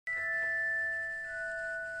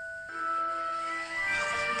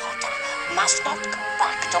must not go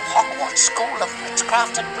back to Hogwarts School of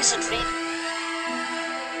Witchcraft and Wizardry.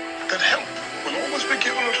 That help will always be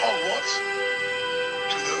given at Hogwarts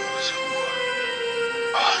to those who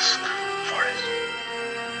ask for it.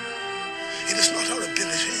 It is not our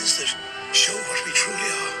abilities that show what we truly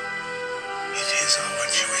are. It is our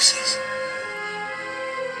choices.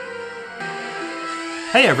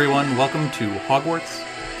 Hey everyone, welcome to Hogwarts,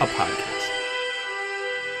 a podcast.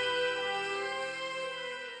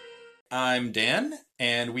 I'm Dan,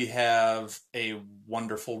 and we have a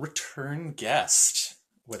wonderful return guest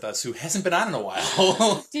with us who hasn't been on in a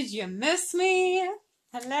while. Did you miss me?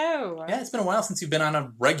 Hello. Yeah, it's been a while since you've been on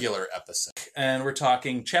a regular episode. And we're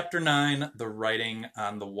talking Chapter 9, The Writing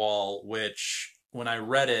on the Wall, which, when I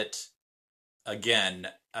read it again,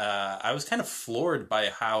 I was kind of floored by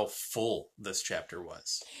how full this chapter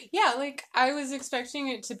was. Yeah, like, I was expecting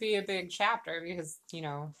it to be a big chapter because,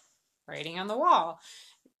 writing on the wall.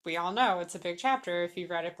 We all know it's a big chapter if you've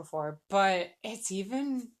read it before, but it's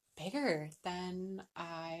even bigger than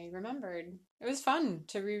I remembered. It was fun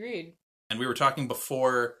to reread. And we were talking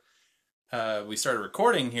before we started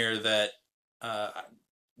recording here that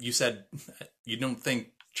you said you don't think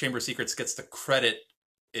Chamber of Secrets gets the credit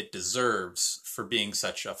it deserves for being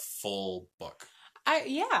such a full book.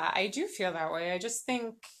 I do feel that way. I just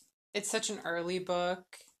think it's such an early book.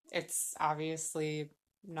 It's obviously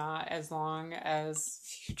not as long as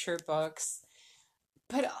future books,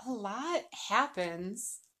 but a lot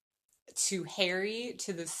happens to Harry,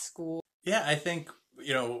 to the school. Yeah, I think,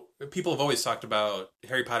 people have always talked about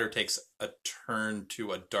Harry Potter takes a turn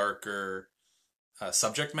to a darker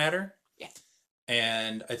subject matter. Yeah.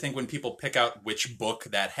 And I think when people pick out which book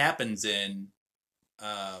that happens in,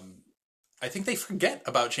 I think they forget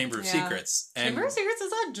about Chamber of Secrets. And Chamber of Secrets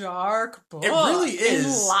is a dark book. It really is.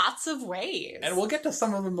 In lots of ways. And we'll get to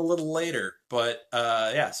some of them a little later. But,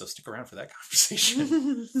 so stick around for that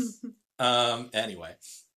conversation. Anyway.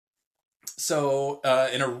 So,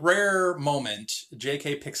 in a rare moment,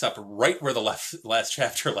 J.K. picks up right where the last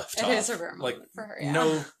chapter left off. It is a rare moment for her,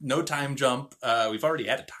 yeah. No time jump. We've already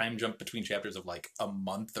had a time jump between chapters of like a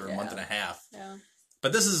month or a month and a half. Yeah.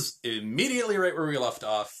 But this is immediately right where we left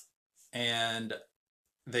off. And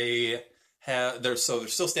they're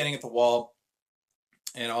still standing at the wall,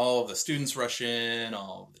 and all of the students rush in,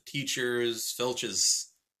 all of the teachers. Filch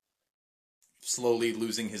is slowly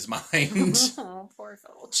losing his mind. Oh, poor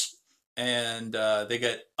Filch. And they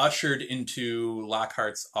get ushered into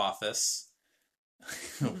Lockhart's office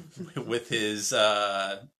with his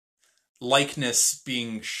likeness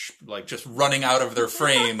being just running out of their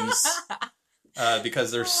frames.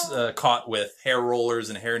 Because they're caught with hair rollers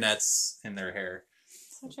and hair nets in their hair.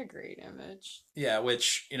 Such a great image. Yeah,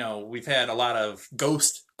 which, we've had a lot of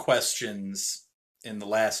ghost questions in the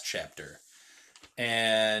last chapter.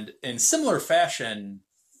 And in similar fashion,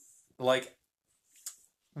 do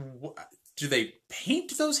they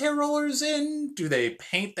paint those hair rollers in? Do they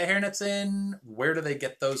paint the hair nets in? Where do they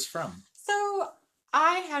get those from? So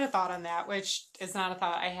I had a thought on that, which is not a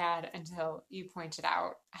thought I had until you pointed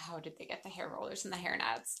out how did they get the hair rollers and the hair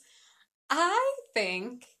nets. I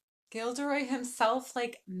think Gilderoy himself,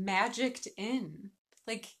 magicked in.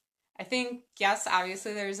 I think, yes,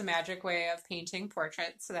 obviously there's a magic way of painting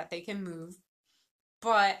portraits so that they can move.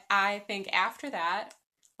 But I think after that,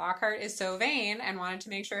 Lockhart is so vain and wanted to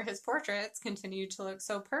make sure his portraits continued to look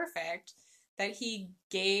so perfect that he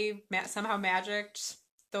somehow magicked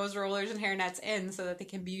those rollers and hair nets in so that they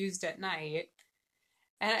can be used at night.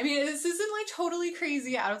 And I mean, this isn't totally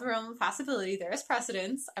crazy out of the realm of possibility. There is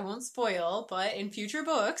precedence. I won't spoil, but in future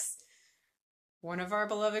books, one of our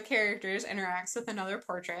beloved characters interacts with another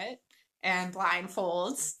portrait and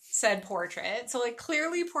blindfolds said portrait. So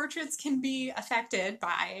clearly portraits can be affected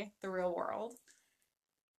by the real world.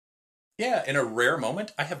 Yeah, in a rare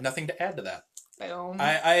moment, I have nothing to add to that. Boom.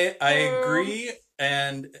 I agree,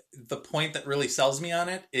 and the point that really sells me on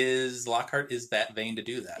it is Lockhart is that vain to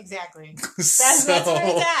do that. Exactly. That's where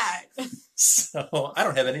it's at. So I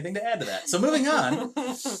don't have anything to add to that. So moving on,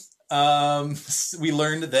 we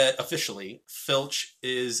learned that officially Filch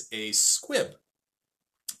is a squib,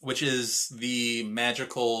 which is the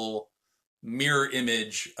magical mirror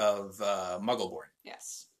image of Muggleborn.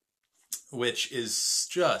 Yes. Which is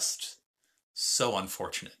just so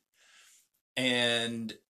unfortunate.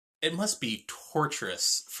 And it must be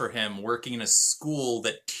torturous for him working in a school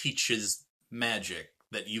that teaches magic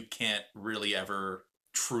that you can't really ever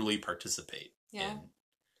truly participate in.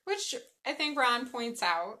 Which I think Ron points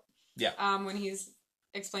out. Yeah. When he's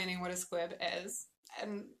explaining what a squib is.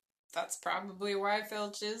 And that's probably why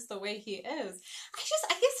Filch is the way he is. I guess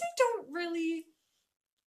I don't really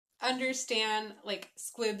understand like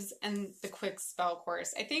squibs and the quick spell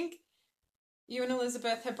course. I think you and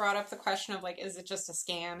Elizabeth have brought up the question of like, is it just a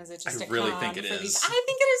scam? Is it just I a really con think it for is. these? I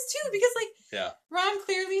think it is too, because like Yeah. Ron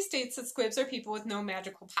clearly states that squibs are people with no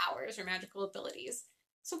magical powers or magical abilities.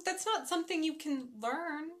 So that's not something you can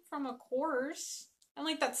learn from a course. And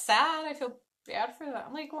like that's sad. I feel bad for them.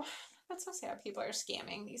 I'm like, well, that's so sad. People are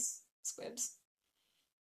scamming these squibs.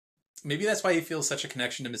 Maybe that's why he feels such a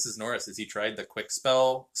connection to Mrs. Norris, is he tried the quick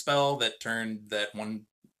spell that turned that one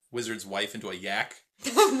wizard's wife into a yak.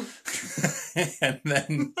 And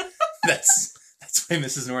then that's why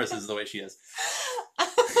Mrs. Norris is the way she is.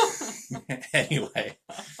 Anyway.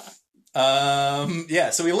 Yeah,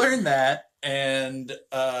 so we learned that, and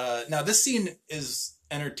now this scene is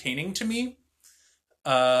entertaining to me.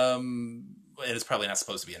 It's probably not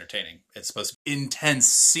supposed to be entertaining. It's supposed to be an intense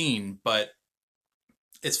scene, but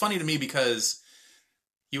it's funny to me because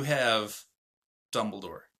you have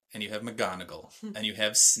Dumbledore, and you have McGonagall, and you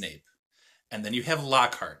have Snape, and then you have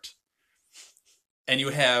Lockhart. And you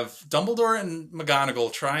have Dumbledore and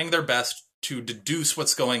McGonagall trying their best to deduce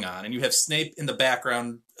what's going on, and you have Snape in the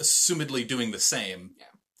background assumedly doing the same. Yeah.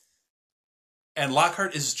 And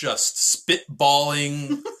Lockhart is just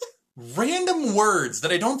spitballing random words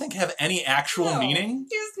that I don't think have any actual meaning.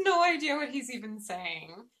 He has no idea what he's even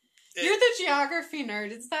saying. You're the geography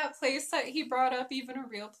nerd. Is that place that he brought up even a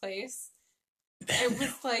real place? It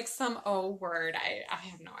was like some O word. I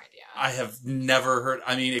have no idea. I have never heard.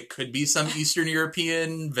 I mean, it could be some Eastern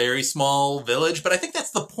European, very small village, but I think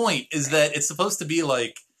that's the point, is that it's supposed to be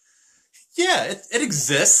like, yeah, it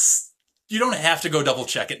exists. You don't have to go double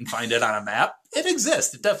check it and find it on a map. It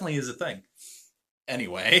exists. It definitely is a thing.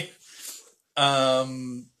 Anyway,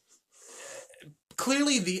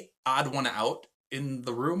 clearly the odd one out in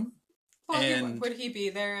the room. Well, would he be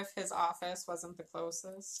there if his office wasn't the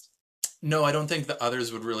closest? No, I don't think the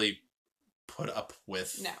others would really put up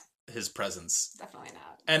with No. his presence. Definitely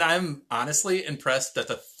not. And I'm honestly impressed that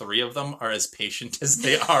the three of them are as patient as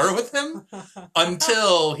they are with him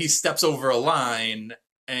until he steps over a line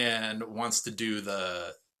and wants to do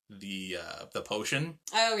the potion.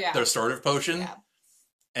 Oh, yeah. The restorative potion. Yeah.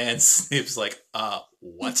 And Snape's like,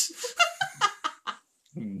 what?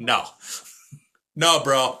 No. No,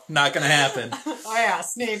 bro. Not gonna happen. Oh, yeah.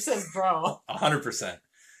 Snape says bro. 100%.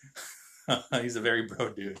 He's a very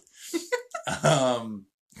bro dude. No,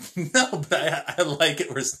 but I like it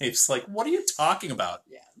where Snape's like, what are you talking about?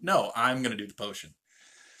 Yeah. No, I'm going to do the potion.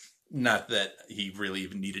 Not that he really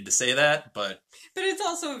even needed to say that, but... But it's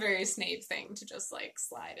also a very Snape thing to just, like,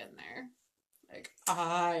 slide in there. Like,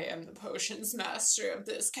 I am the potions master of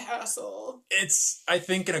this castle. It's, I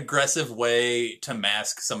think, an aggressive way to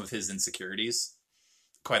mask some of his insecurities,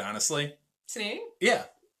 quite honestly. Snape? Yeah.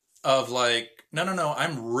 Of like, no,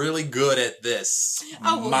 I'm really good at this.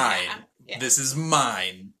 Oh, well, mine. yeah. Yeah. This is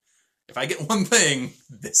mine. If I get one thing,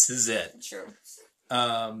 this is it. True.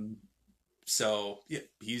 So, yeah,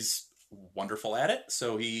 he's wonderful at it,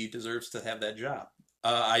 so he deserves to have that job.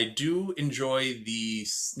 I do enjoy the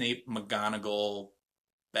Snape-McGonagall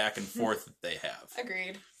back and forth that they have.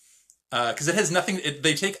 Agreed. Because it has nothing...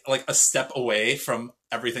 they take, like, a step away from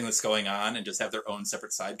everything that's going on and just have their own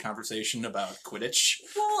separate side conversation about Quidditch.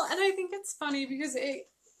 Well, and I think it's funny because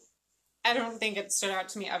I don't think it stood out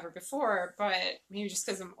to me ever before, but maybe just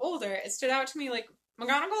because I'm older, it stood out to me, like,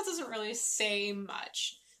 McGonagall doesn't really say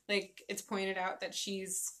much. Like, it's pointed out that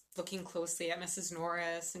she's looking closely at Mrs.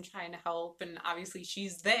 Norris and trying to help, and obviously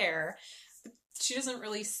she's there, but she doesn't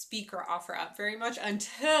really speak or offer up very much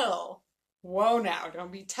until, whoa now,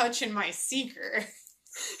 don't be touching my seeker.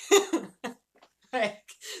 Like,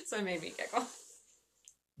 so it made me giggle.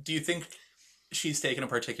 Do you think she's taken a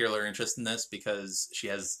particular interest in this because she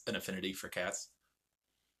has an affinity for cats?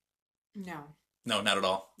 No. No, not at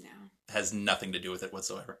all. No. It has nothing to do with it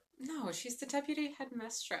whatsoever. No, she's the deputy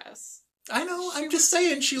headmistress. I know, I'm just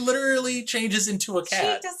saying, she literally changes into a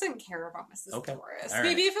cat. She doesn't care about Mrs. Norris. All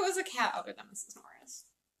Maybe right. if it was a cat other than Mrs. Norris.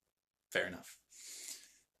 Fair enough.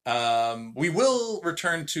 We will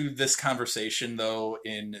return to this conversation, though,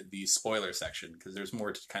 in the spoiler section, because there's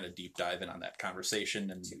more to kind of deep dive in on that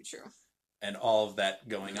conversation and Too true. and all of that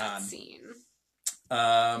going That on. scene.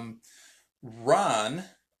 Ron, Ron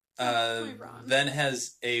then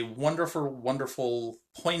has a wonderful,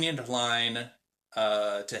 poignant line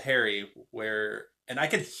to Harry where, and I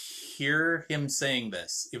could hear him saying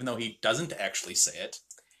this, even though he doesn't actually say it.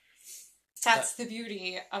 That's the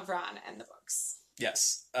beauty of Ron and the books.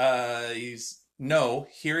 Yes.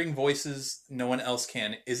 Hearing voices no one else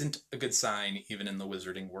can isn't a good sign even in the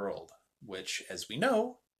wizarding world, which, as we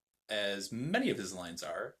know, as many of his lines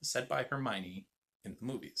are, said by Hermione in the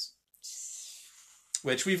movies.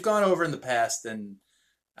 which we've gone over in the past, and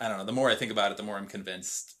I don't know, the more I think about it, the more I'm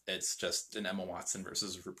convinced it's just an Emma Watson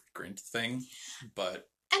versus Rupert Grint thing. But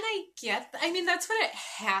And I mean, that's what it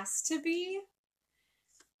has to be.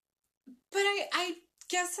 But I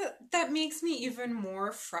guess that makes me even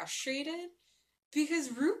more frustrated because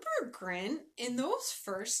Rupert Grint, in those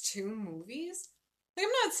first two movies, like,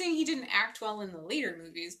 I'm not saying he didn't act well in the later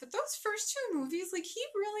movies, but those first two movies, like, he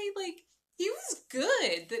really, like, he was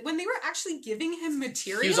good. That when they were actually giving him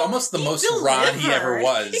material, he was almost the most delivered. Ron he ever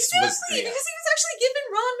was. Exactly, because he was actually given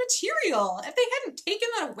Ron material. If they hadn't taken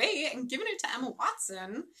that away and given it to Emma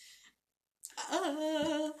Watson...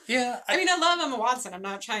 yeah. I mean, I love Emma Watson. I'm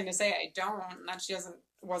not trying to say I don't, that she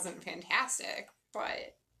wasn't fantastic,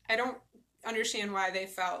 but I don't understand why they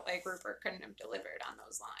felt like Rupert couldn't have delivered on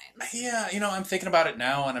those lines. Yeah, I'm thinking about it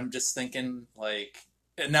now, and I'm just thinking, like,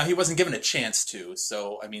 now he wasn't given a chance to,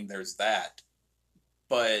 so, I mean, there's that.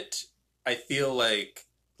 But I feel like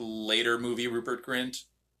later movie Rupert Grint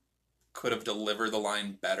could have delivered the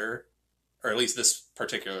line better, or at least this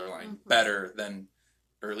particular line, better than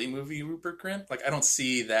early movie Rupert Grint. Like, I don't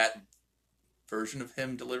see that version of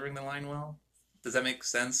him delivering the line well. Does that make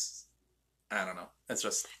sense? I don't know. It's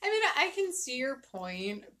just... I mean, I can see your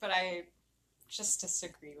point, but I just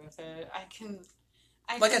disagree with it. I can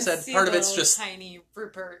said, see part of it's little just... tiny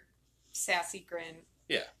Rupert sassy Grint.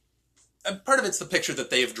 Yeah. And part of it's the picture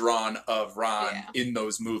that they've drawn of Ron in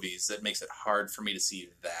those movies that makes it hard for me to see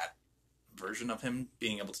that version of him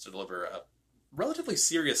being able to deliver a relatively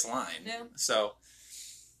serious line. Yeah. So...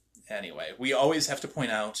 Anyway, we always have to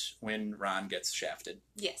point out when Ron gets shafted.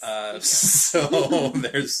 Yes. So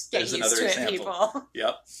there's another example. People.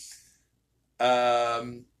 Yep.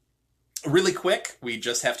 Really quick, we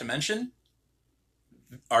just have to mention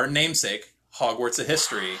our namesake, Hogwarts: A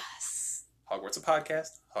History. Yes. Hogwarts: A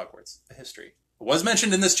Podcast, Hogwarts: A History. It was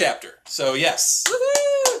mentioned in this chapter, so yes.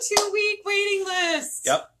 Woohoo! 2-week waiting list.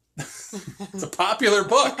 Yep. It's a popular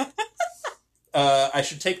book. I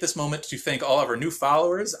should take this moment to thank all of our new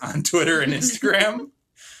followers on Twitter and Instagram.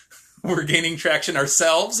 We're gaining traction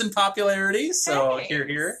ourselves in popularity, so Thanks.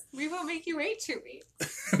 here. We won't make you wait 2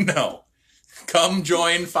 weeks. No. Come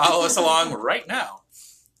join, follow us along right now.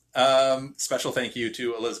 Special thank you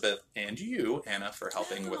to Elizabeth and you, Anna, for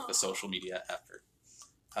helping with the social media effort.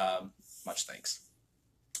 Much thanks.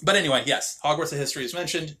 But anyway, yes, Hogwarts: A History is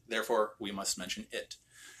mentioned, therefore we must mention it.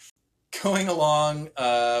 Going along,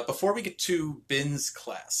 before we get to Bin's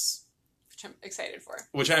class. Which I'm excited for.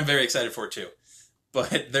 Which I'm very excited for, too.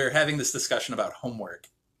 But they're having this discussion about homework.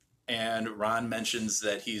 And Ron mentions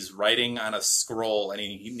that he's writing on a scroll and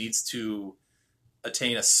he needs to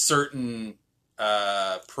attain a certain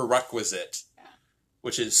prerequisite,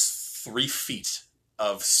 which is 3 feet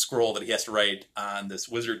of scroll that he has to write on this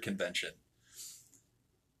wizard convention.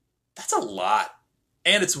 That's a lot.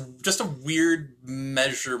 And it's just a weird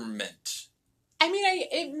measurement. I mean,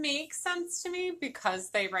 it makes sense to me because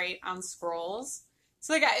they write on scrolls.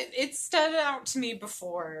 So, like, it stood out to me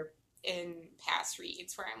before in past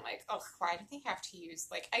reads where I'm like, oh, why do they have to use,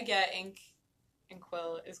 like, I get ink and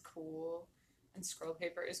quill is cool and scroll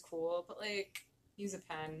paper is cool, but, like, use a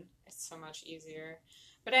pen. It's so much easier.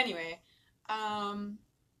 But anyway,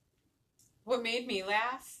 what made me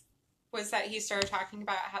laugh was that he started talking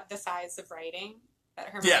about how the size of writing. That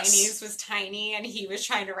Hermione's was tiny, and he was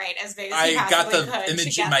trying to write as big as he possibly could. I got the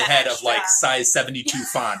image in my head of, like, size 72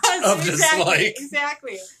 font. Of just, exactly, like...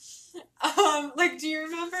 Exactly. Like, do you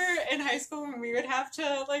remember in high school when we would have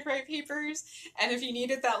to, like, write papers, and if you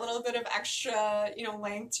needed that little bit of extra,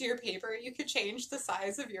 length to your paper, you could change the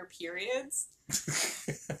size of your periods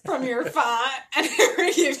from your font, and it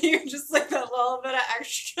would give you just, like, that little bit of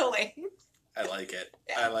extra length. I like it.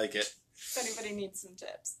 Yeah. I like it. If anybody needs some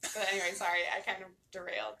tips. But anyway, sorry, I kind of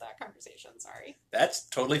derailed that conversation. Sorry. That's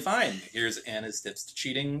totally fine. Here's Anna's tips to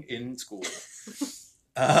cheating in school.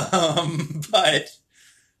 But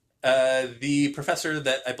the professor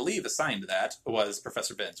that I believe assigned that was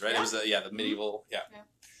Professor Binns, right? Yeah. It was the medieval, yeah.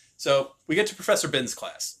 So we get to Professor Binns'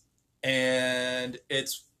 class. And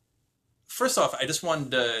it's, first off, I just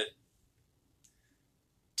wanted to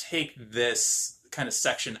take this kind of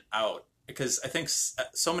section out. Because I think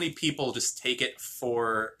so many people just take it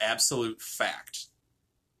for absolute fact.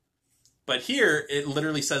 But here, it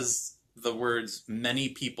literally says the words, many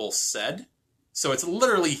people said. So it's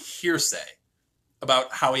literally hearsay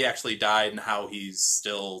about how he actually died and how he's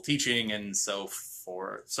still teaching and so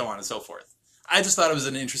on and so forth. I just thought it was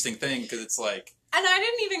an interesting thing because it's like... And I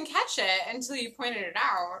didn't even catch it until you pointed it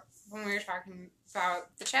out when we were talking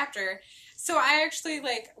about the chapter. So I actually,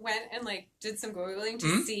 like, went and, like, did some Googling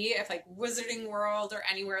to see if, like, Wizarding World or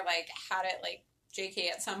anywhere, like, had it, like,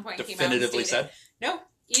 JK at some point definitively came out and said? No.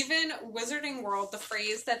 Even Wizarding World, the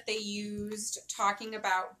phrase that they used talking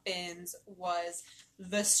about Binns was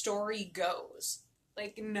 "the story goes."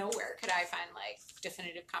 Like, nowhere could I find, like,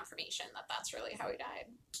 definitive confirmation that that's really how he died.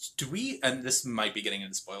 Do we, and this might be getting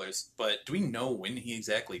into spoilers, but do we know when he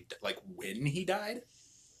exactly, like, when he died?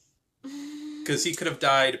 Because he could have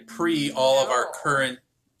died pre all of our current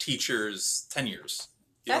teachers' tenures.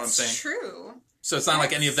 You know what I'm saying? That's true. So it's not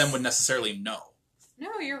like any of them would necessarily know.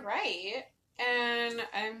 No, you're right. And,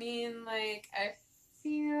 I mean, like, I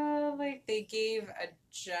feel like they gave a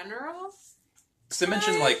general... Because they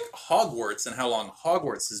mentioned, like, Hogwarts and how long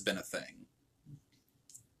Hogwarts has been a thing.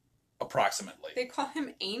 Approximately. They call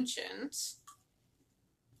him ancient.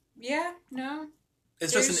 Yeah, no.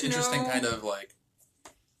 It's just an interesting kind of, like...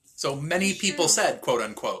 So many people said, quote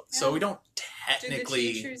unquote. Yeah. So we don't technically... Do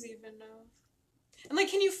the teachers even know? And, like,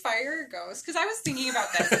 can you fire a ghost? Because I was thinking about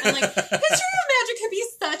this. And, like, history of magic could be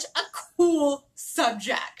such a cool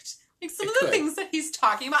subject. Like, some of the things that he's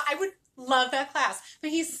talking about, I would love that class. But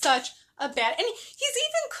he's such a bad... And he's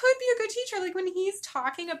even could be a good teacher. Like, when he's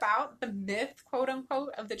talking about the myth, quote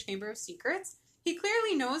unquote, of the Chamber of Secrets, he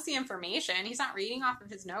clearly knows the information. He's not reading off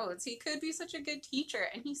of his notes. He could be such a good teacher.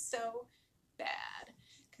 And he's so bad.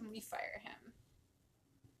 Can we fire him?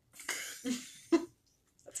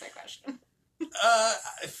 That's my question.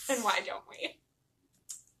 And why don't we?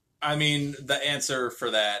 I mean, the answer for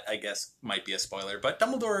that, I guess, might be a spoiler. But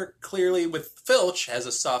Dumbledore clearly, with Filch, has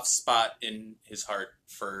a soft spot in his heart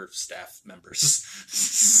for staff members.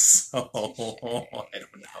 So, I don't know.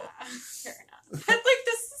 Yeah, fair enough. But, like,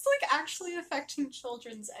 this is, like, actually affecting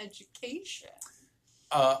children's education.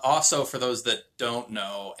 Also, for those that don't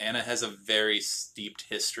know, Anna has a very steeped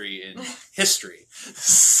history in history.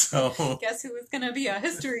 So, guess who was going to be a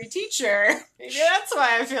history teacher? Maybe that's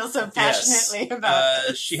why I feel so passionately about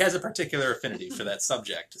this. She has a particular affinity for that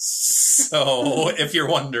subject. So, if you're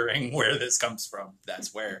wondering where this comes from,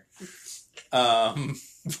 that's where.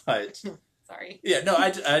 But sorry. Yeah, no,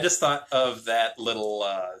 I just thought of that little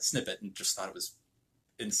snippet and just thought it was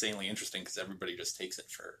insanely interesting because everybody just takes it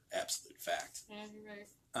for absolute fact. Yeah, you're right.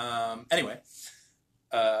 Anyway,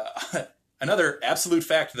 another absolute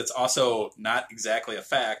fact that's also not exactly a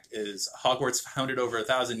fact is Hogwarts founded over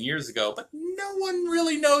 1,000 years ago, but no one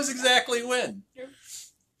really knows exactly when. Yep.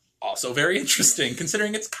 Also very interesting,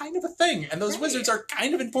 considering it's kind of a thing, and those wizards are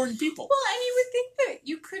kind of important people. Well, and you would think that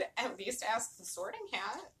you could at least ask the Sorting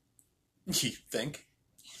Hat. You think?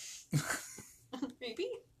 Maybe.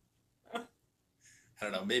 I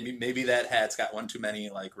don't know. Maybe that hat's got one too many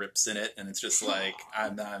like rips in it, and it's just like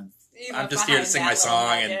I'm just here to sing my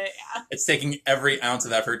song, and it's taking every ounce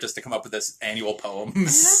of effort just to come up with this annual poem. And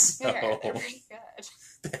that's fair. They're pretty good.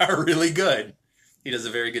 They are really good. He does a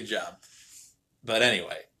very good job. But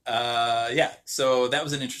anyway, yeah. So that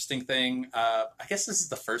was an interesting thing. I guess this is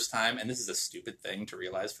the first time, and this is a stupid thing to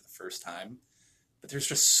realize for the first time, but there's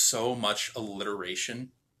just so much alliteration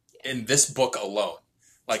in this book alone.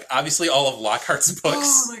 Like, obviously, all of Lockhart's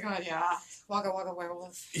books. Oh, my God, yeah. Wagga Wagga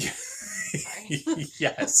Werewolf. Sorry.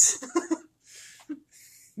 Yes.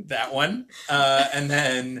 That one. And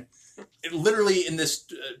then, literally, in this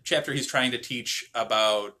chapter, he's trying to teach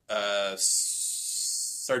about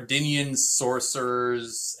Sardinian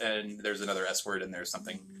sorcerers, and there's another S word in there or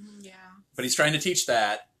something. Yeah. But he's trying to teach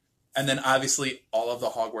that, and then, obviously, all of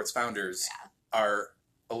the Hogwarts founders are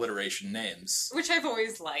alliteration names. Which I've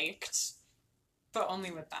always liked. But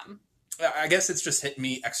only with them. I guess it's just hit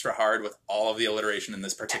me extra hard with all of the alliteration in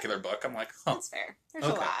this particular book. I'm like, huh. That's fair. There's a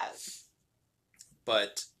lot.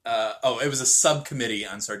 But, it was a subcommittee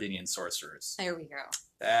on Sardinian sorcerers. There we go.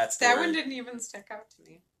 That's the that word. one didn't even stick out to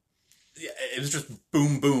me. Yeah, it was just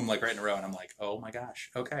boom, boom, like right in a row. And I'm like, oh my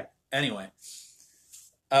gosh. Okay. Anyway.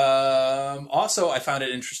 Also, I found it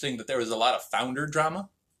interesting that there was a lot of founder drama.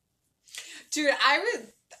 Dude,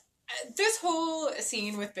 this whole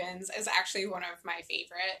scene with Binns is actually one of my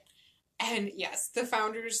favorite. And yes, the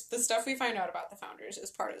founders, the stuff we find out about the founders is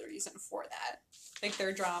part of the reason for that. Like,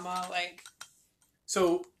 their drama, like...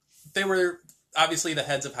 So, they were obviously the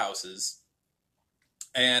heads of houses.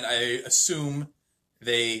 And I assume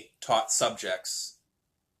they taught subjects.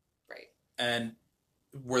 Right. And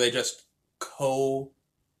were they just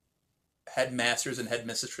co-headmasters and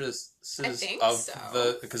headmistresses of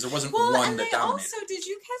so. because there wasn't one that dominated. Also, did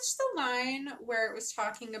you catch the line where it was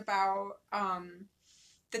talking about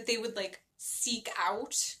that they would like seek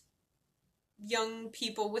out young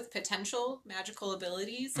people with potential magical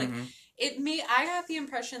abilities? Like I got the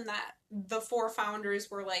impression that the four founders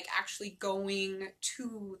were like actually going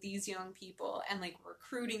to these young people and like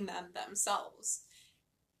recruiting them themselves.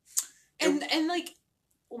 And like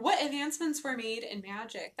what advancements were made in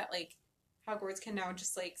magic that, like, Hogwarts can now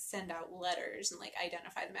just, like, send out letters and, like,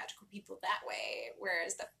 identify the magical people that way,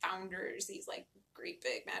 whereas the founders, these, like, great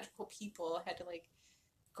big magical people, had to, like,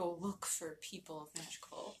 go look for people of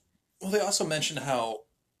magical... Well, they also mentioned how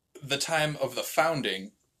the time of the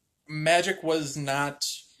founding, magic was not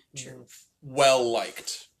True. well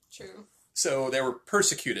liked. True. So they were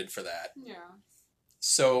persecuted for that. Yeah.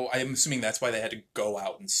 So I'm assuming that's why they had to go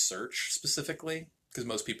out and search specifically, because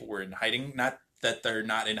most people were in hiding. Not that they're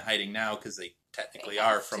not in hiding now, because they technically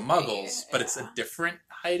are from Muggles, but it's a different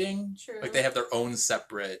hiding. True. Like they have their own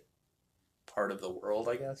separate part of the world,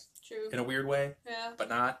 I guess. True. In a weird way. Yeah. But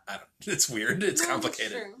not. I don't. It's weird. It's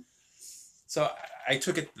complicated. True. So I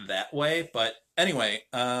took it that way. But anyway,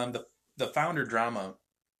 the founder drama.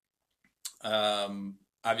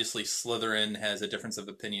 Obviously, Slytherin has a difference of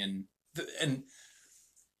opinion, and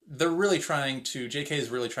they're really trying to. JK is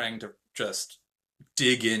really trying to just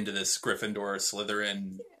dig into this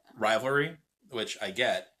Gryffindor-Slytherin rivalry, which I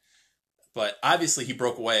get. But obviously, he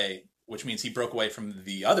broke away, which means he broke away from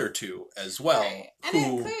the other two as well. Right. And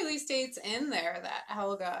it clearly states in there that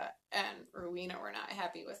Helga and Rowena were not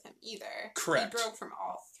happy with him either. Correct. He broke from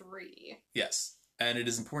all three. Yes. And it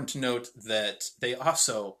is important to note that they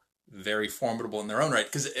also very formidable in their own right,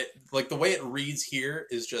 because like the way it reads here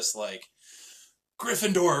is just like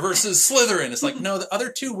Gryffindor versus Slytherin. It's like, no, the other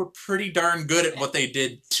two were pretty darn good at what they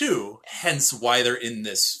did too, hence why they're in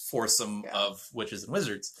this foursome of witches and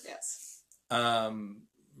wizards. Yes.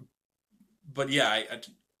 But yeah,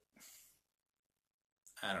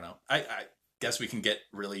 I don't know. I guess we can get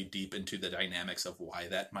really deep into the dynamics of why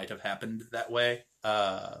that might have happened that way.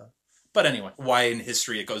 But anyway, why in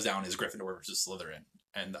history it goes down is Gryffindor versus Slytherin,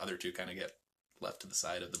 and the other two kind of get left to the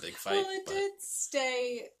side of the big fight. Well, it did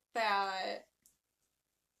stay that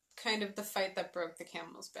kind of the fight that broke the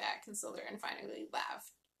camel's back and Slytherin finally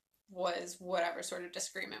left was whatever sort of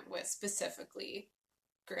disagreement with specifically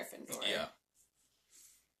Gryffindor. Yeah.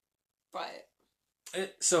 But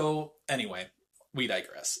so anyway, we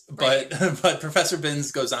digress. Right. But Professor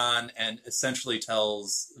Binns goes on and essentially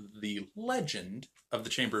tells the legend of the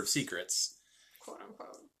Chamber of Secrets, quote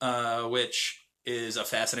unquote, which is a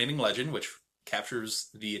fascinating legend, which captures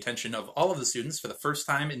the attention of all of the students for the first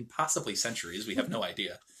time in possibly centuries. We have no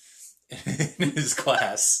idea in his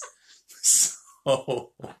class.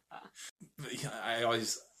 So I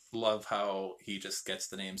always love how he just gets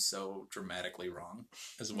the name so dramatically wrong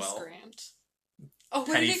as well. Miss Grant. Oh,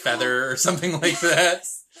 Penny Feather or something like that.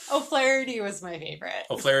 O'Flaherty was my favorite.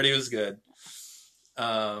 O'Flaherty was good.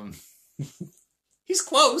 He's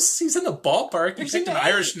close. He's in the ballpark. He picked an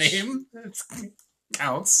Irish name. It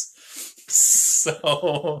counts.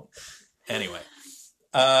 So, anyway.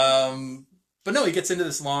 But no, he gets into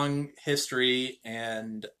this long history,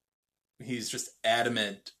 and he's just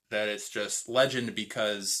adamant that it's just legend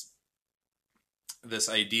because this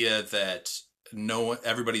idea that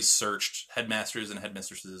everybody's searched, headmasters and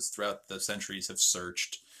headmistresses throughout the centuries have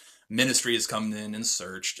searched, ministry has come in and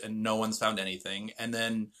searched, and no one's found anything. And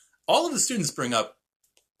then all of the students bring up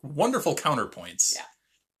wonderful counterpoints.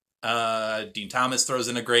 Yeah. Dean Thomas throws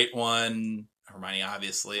in a great one. Hermione,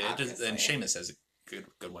 obviously. And Seamus has a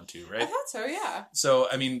good one too, right? I thought so, yeah. So,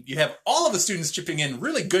 I mean, you have all of the students chipping in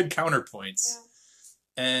really good counterpoints. Yeah.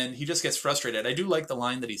 And he just gets frustrated. I do like the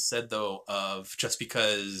line that he said, though, of just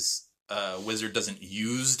because a wizard doesn't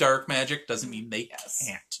use dark magic doesn't mean they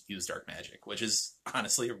can't use dark magic, which is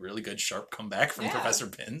honestly a really good, sharp comeback from Professor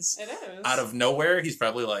Binns. It is. Out of nowhere, he's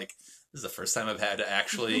probably like, this is the first time I've had to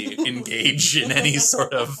actually engage in any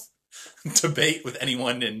sort of debate with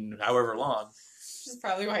anyone in however long. Which is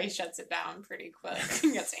probably why he shuts it down pretty quick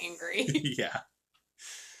and gets angry. Yeah.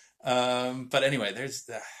 But anyway, there's...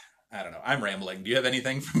 I don't know. I'm rambling. Do you have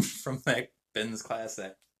anything from that Binns class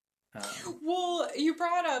that... Well, you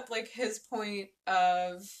brought up, like, his point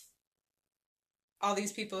of all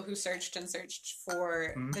these people who searched and searched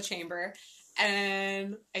for the chamber.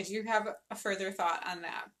 And I do have a further thought on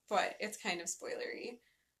that, but it's kind of spoilery.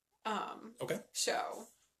 Okay. So,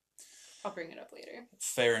 I'll bring it up later.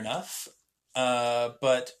 Fair enough.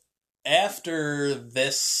 But after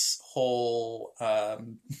this whole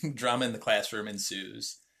drama in the classroom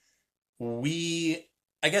ensues, we,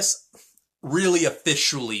 I guess, really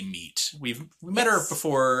officially meet. We met her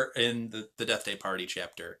before in the Death Day Party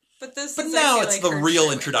chapter. But now it's the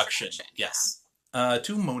real introduction. Yes.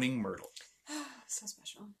 To Moaning Myrtle. So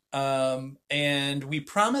special. And we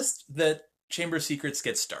promised that Chamber of Secrets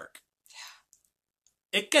gets dark.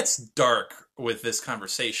 Yeah. It gets dark with this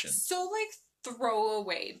conversation. So, like,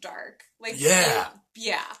 throwaway dark. Like, yeah.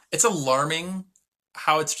 Yeah. It's alarming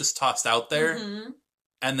how it's just tossed out there. Mm-hmm.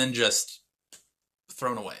 And then just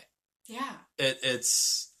thrown away. Yeah.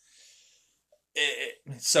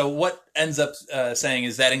 So what ends up saying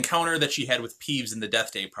is that encounter that she had with Peeves in the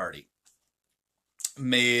Death Day party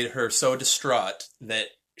made her so distraught that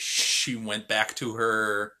she went back to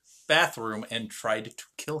her bathroom and tried to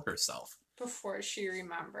kill herself. Before she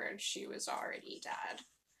remembered she was already dead.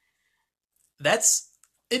 That's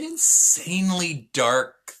an insanely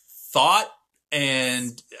dark thought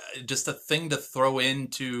and just a thing to throw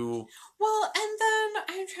into... Well, and then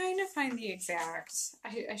I'm trying to find the exact...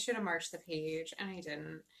 I should have marked the page, and I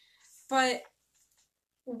didn't. But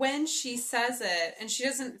when she says it, and she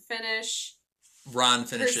doesn't finish... Ron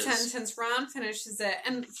finishes. Her sentence, Ron finishes it.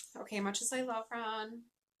 And, okay, much as I love Ron,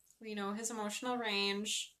 we know his emotional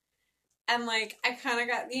range. And, like, I kind of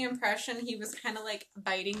got the impression he was kind of, like,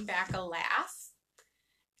 biting back a laugh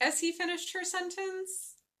as he finished her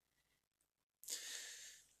sentence.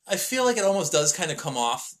 I feel like it almost does kind of come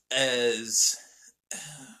off as...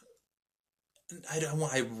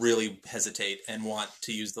 I really hesitate and want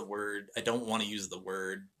to use the word... I don't want to use the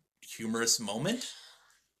word humorous moment.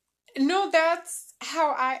 No, that's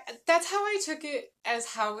how I took it, as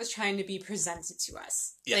how it was trying to be presented to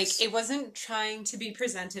us. Yes. Like, it wasn't trying to be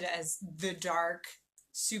presented as the dark,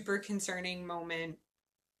 super concerning moment.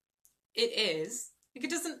 It is. Like, it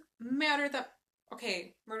doesn't matter that,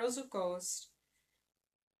 okay, Myrtle's a ghost.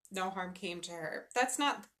 No harm came to her. That's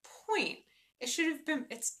not the point. It should have been,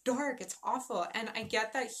 it's dark, it's awful. And I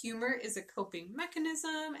get that humor is a coping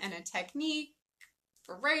mechanism and a technique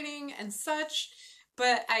for writing and such.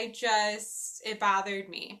 But it bothered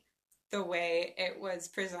me the way it was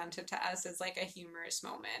presented to us as like a humorous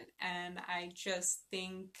moment. And I just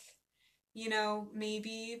think,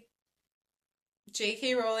 maybe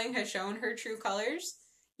J.K. Rowling has shown her true colors,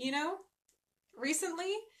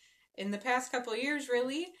 recently, in the past couple of years,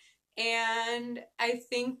 really. And I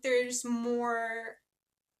think there's more...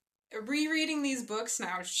 Rereading these books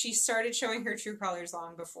now, she started showing her true colors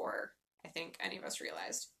long before I think any of us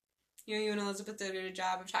realized. You and Elizabeth did a good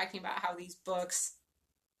job of talking about how these books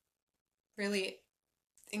really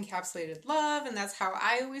encapsulated love, and that's how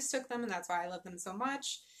I always took them, and that's why I love them so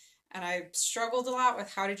much. And I struggled a lot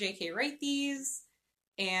with how did J.K. write these,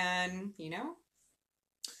 and,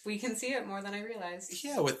 we can see it more than I realized.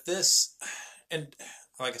 Yeah, with this, and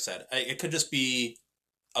like I said, it could just be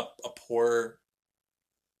a poor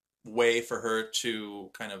way for her to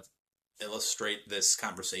kind of illustrate this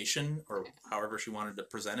conversation, or however she wanted to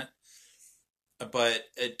present it. But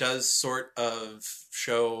it does sort of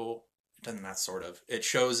show, it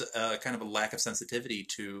shows kind of a lack of sensitivity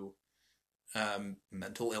to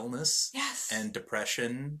mental illness. Yes. And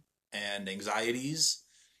depression and anxieties.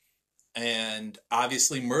 And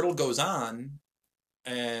obviously Myrtle goes on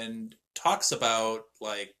and talks about,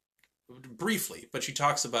 like, briefly, but she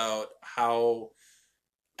talks about how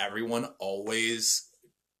everyone always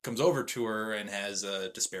comes over to her and has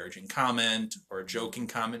a disparaging comment or a joking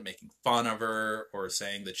comment, making fun of her, or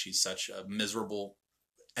saying that she's such a miserable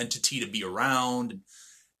entity to be around,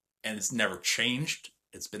 and it's never changed.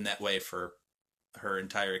 It's been that way for her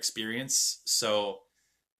entire experience. So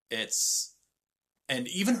and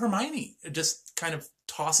even Hermione just kind of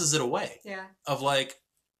tosses it away. Yeah. Of like,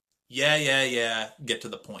 yeah, get to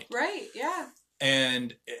the point. Right, yeah.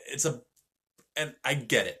 And and I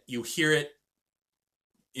get it. You hear it,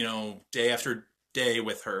 day after day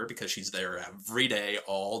with her, because she's there every day,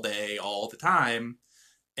 all the time.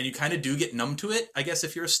 And you kind of do get numb to it, I guess,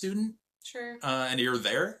 if you're a student. Sure. And you're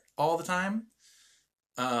there all the time.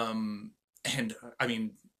 And I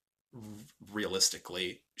mean,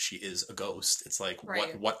 realistically, she is a ghost. It's like,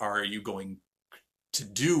 right. What are you going to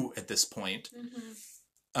do at this point?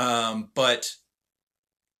 Mm-hmm. But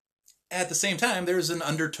at the same time, there's an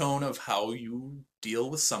undertone of how you deal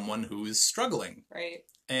with someone who is struggling. Right.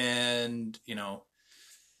 And,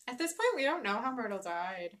 at this point, we don't know how Myrtle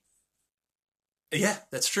died. Yeah,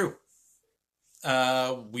 that's true.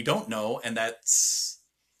 We don't know, and that's...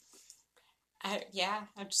 And,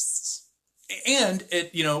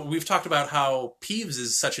 we've talked about how Peeves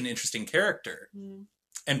is such an interesting character. Mm.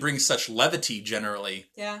 And brings such levity, generally,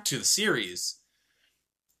 yeah. to the series.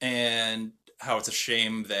 And how it's a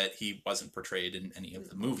shame that he wasn't portrayed in any of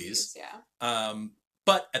the movies. Yeah.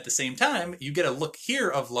 But at the same time, you get a look here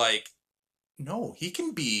of like, no, he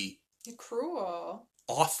can be... cruel.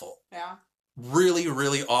 Awful. Yeah. Really,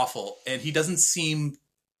 really awful. And he doesn't seem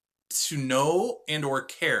to know and or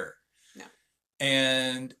care. No.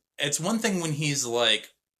 And it's one thing when he's like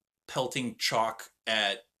pelting chalk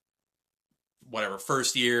at whatever,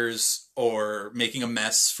 first years, or making a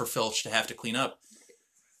mess for Filch to have to clean up.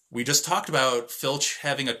 we just talked about Filch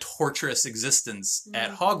having a torturous existence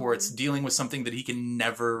at Hogwarts, dealing with something that he can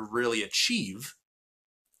never really achieve.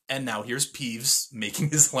 And now here's Peeves making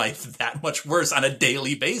his life that much worse on a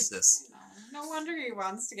daily basis. No wonder he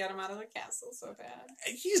wants to get him out of the castle so bad.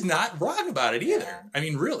 He's not wrong about it either. Yeah. I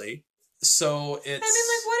mean, really. So it's... I mean,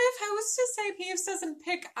 like, what if, who's to say Peeves doesn't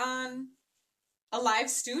pick on alive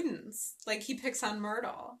students? Like, he picks on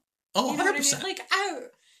Myrtle. Oh, You know 100%. what I mean? Like,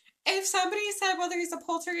 if somebody said, whether he's a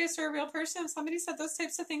poltergeist or a real person, if somebody said those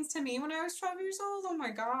types of things to me when I was 12 years old, oh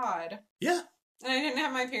my God. Yeah. And I didn't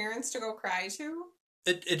have my parents to go cry to.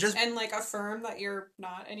 It just... And, like, affirm that you're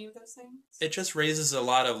not any of those things. It just raises a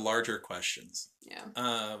lot of larger questions.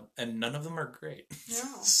 Yeah. And none of them are great. No.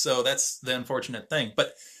 So that's the unfortunate thing.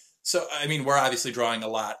 But, so, I mean, we're obviously drawing a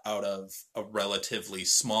lot out of a relatively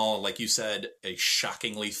small, like you said, a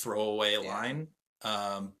shockingly throwaway line.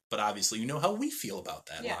 But obviously you know how we feel about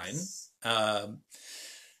that line.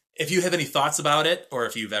 If you have any thoughts about it, or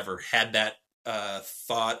if you've ever had that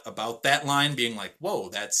thought about that line being like, whoa,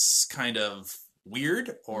 that's kind of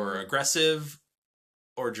weird or aggressive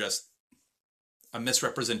or just a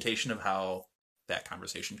misrepresentation of how that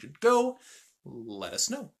conversation should go, let us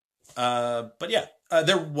know. But yeah,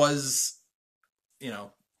 there was,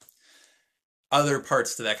 other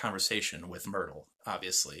parts to that conversation with Myrtle,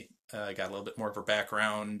 obviously. Got a little bit more of her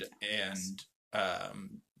background, and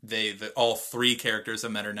all three characters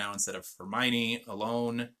have met her now instead of Hermione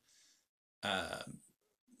alone. And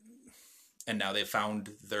now they've found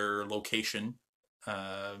their location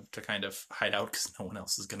to kind of hide out because no one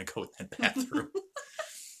else is going to go in that bathroom.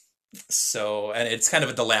 So, and it's kind of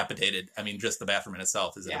a dilapidated, I mean, just the bathroom in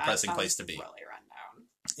itself is a depressing place to be. Really run down.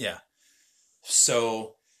 Yeah.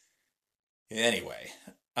 So, anyway,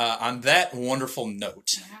 on that wonderful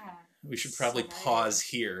note, we should probably pause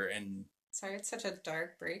here and... Sorry, it's such a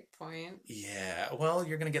dark break point. Yeah, well,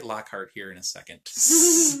 you're going to get Lockhart here in a second.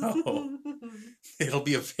 So, it'll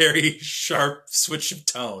be a very sharp switch of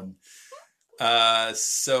tone.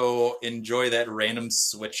 So, enjoy that random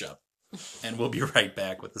switch up. And we'll be right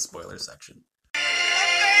back with the spoiler section.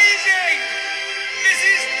 Amazing! This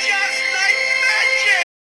is just like magic!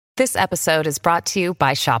 This episode is brought to you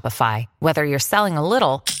by Shopify. Whether you're selling a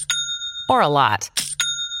little or a lot,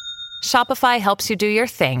 Shopify helps you do your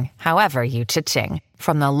thing, however you cha-ching.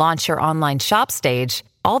 From the launch your online shop stage,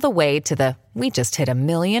 all the way to the we just hit 1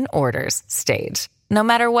 million orders stage. No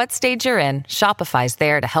matter what stage you're in, Shopify's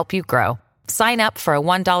there to help you grow. Sign up for a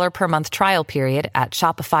 $1 per month trial period at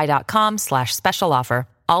shopify.com/special offer,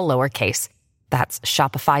 all lowercase. That's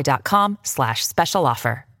shopify.com/special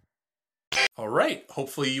offer. All right.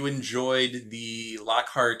 Hopefully you enjoyed the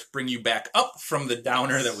Lockhart bring you back up from the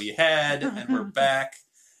downer that we had, and we're back.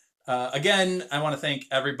 Again, I want to thank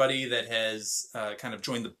everybody that has kind of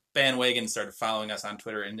joined the bandwagon and started following us on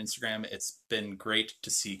Twitter and Instagram. It's been great to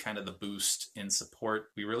see kind of the boost in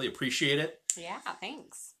support. We really appreciate it. Yeah,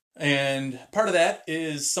 thanks. And part of that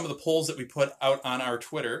is some of the polls that we put out on our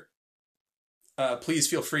Twitter. Please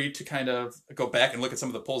feel free to kind of go back and look at some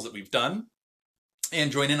of the polls that we've done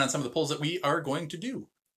and join in on some of the polls that we are going to do.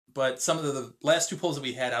 But some of the last two polls that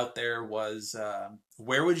we had out there was,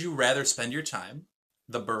 where would you rather spend your time,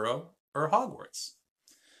 the Burrow or Hogwarts?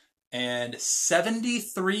 And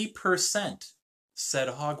 73% said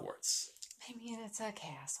Hogwarts. I mean, it's a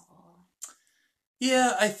castle.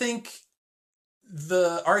 Yeah, I think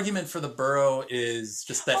the argument for the Burrow is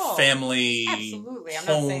just that family absolutely. I'm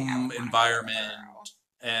not saying I home would want environment. the Burrow.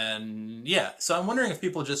 And yeah, so I'm wondering if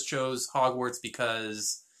people just chose Hogwarts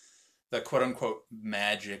because the quote unquote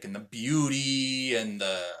magic and the beauty and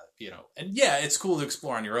the, and yeah, it's cool to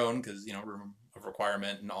explore on your own because, room of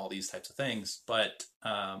requirement and all these types of things. But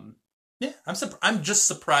yeah, I'm just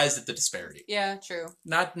surprised at the disparity. Yeah, true.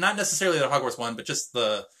 Not necessarily the Hogwarts one, but just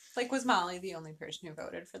the... Like, was Molly the only person who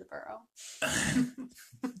voted for the Burrow?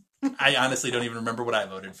 I honestly don't even remember what I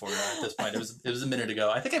voted for at this point. It was a minute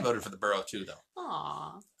ago. I think I voted for the Burrow too, though.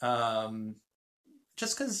 Aww.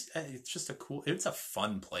 Just because it's a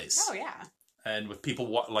fun place. Oh, yeah. And with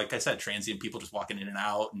people, like I said, transient people just walking in and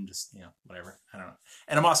out and just, whatever. I don't know.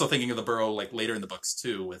 And I'm also thinking of the Burrow, like, later in the books,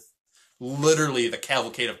 too, with literally the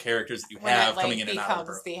cavalcade of characters that you have coming in and out of the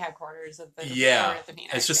Burrow. Becomes the headquarters of the Phoenix.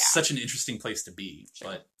 It's just such an interesting place to be.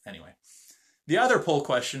 Sure. But anyway. The other poll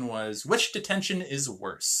question was, which detention is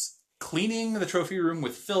worse? Cleaning the trophy room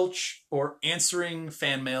with Filch or answering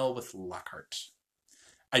fan mail with Lockhart?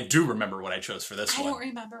 I do remember what I chose for this one. I don't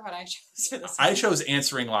remember what I chose for this one. I chose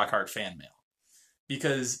answering Lockhart fan mail.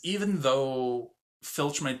 Because even though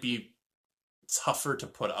Filch might be tougher to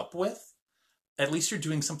put up with, at least you're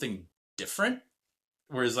doing something different.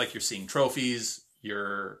 Whereas, like, you're seeing trophies,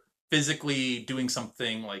 you're physically doing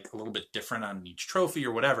something like a little bit different on each trophy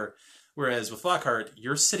or whatever. Whereas with Lockhart,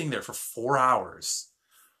 you're sitting there for 4 hours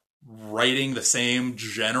writing the same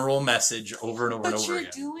general message over and over and But over you're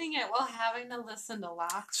again. doing it while having to listen to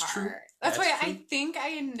Lockhart. It's true. That's why That's I true. think I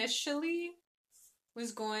initially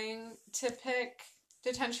was going to pick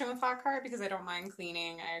Detention with Lockhart because I don't mind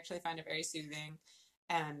cleaning. I actually find it very soothing.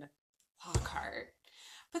 And Lockhart.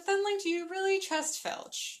 But then, like, do you really trust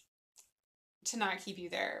Filch to not keep you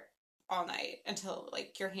there all night until,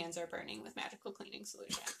 like, your hands are burning with magical cleaning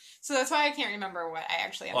solution? So that's why I can't remember what I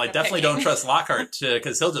actually ended Well, I up definitely picking. don't trust Lockhart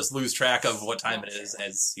because he'll just lose track of what time it That's is true.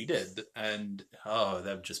 as he did. And, that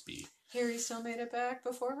would just be... Harry still made it back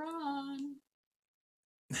before Ron.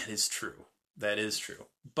 That is true. That is true.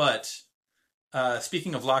 But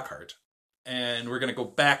speaking of Lockhart, and we're going to go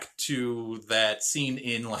back to that scene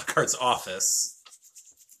in Lockhart's office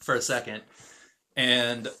for a second.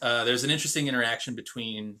 And there's an interesting interaction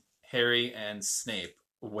between Harry and Snape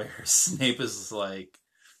where Snape is like,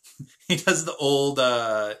 he does the old,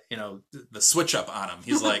 the switch up on him.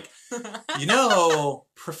 He's like,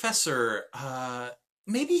 Professor,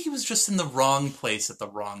 maybe he was just in the wrong place at the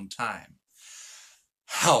wrong time.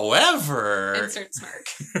 However, Insert smirk.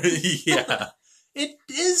 yeah, it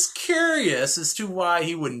is curious as to why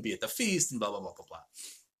he wouldn't be at the feast and blah, blah, blah, blah, blah.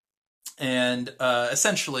 And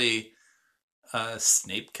essentially,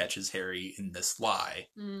 Snape catches Harry in this lie.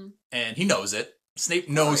 And he knows it. Snape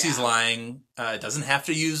knows he's lying. Doesn't have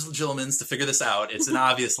to use Gilliman's to figure this out. It's an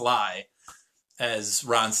obvious lie, as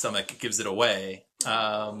Ron's stomach gives it away.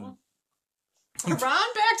 Ron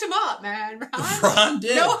backed him up, man. Ron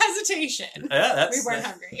did. No hesitation. Yeah, we weren't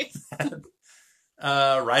hungry.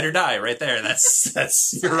 Ride or die, right there.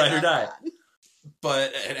 That's your ride or die.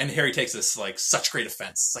 But and Harry takes this like such great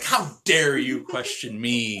offense. It's like, how dare you question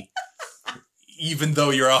me, even though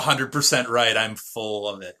you're 100% right. I'm full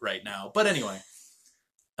of it right now. But anyway,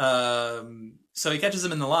 so he catches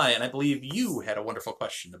him in the lie, and I believe you had a wonderful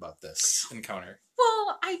question about this encounter.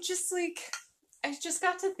 Well, I just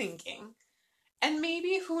got to thinking. And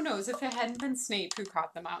maybe, who knows, if it hadn't been Snape who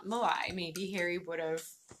caught them out in the lie, maybe Harry would have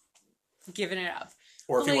given it up.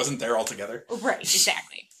 Or if But, he wasn't there altogether. Right,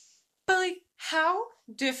 exactly. But, like, how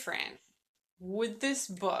different would this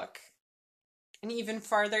book, and even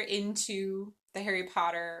farther into the Harry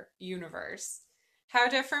Potter universe, how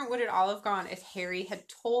different would it all have gone if Harry had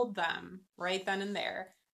told them right then and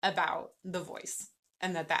there about the voice,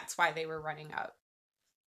 and that's why they were running up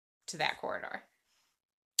to that corridor?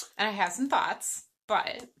 And I have some thoughts,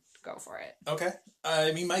 but go for it. Okay.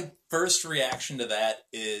 I mean, my first reaction to that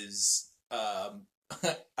is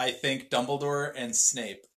I think Dumbledore and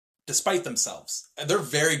Snape, despite themselves, they're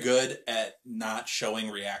very good at not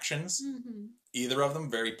showing reactions. Mm-hmm. Either of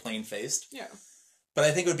them, very plain-faced. Yeah. But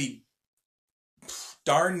I think it would be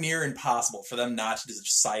darn near impossible for them not to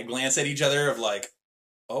just side glance at each other of like,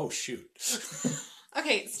 oh, shoot.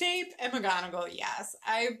 Okay, Snape and McGonagall, yes.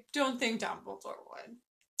 I don't think Dumbledore would.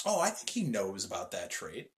 Oh, I think he knows about that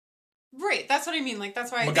trait. Right, that's what I mean. Like,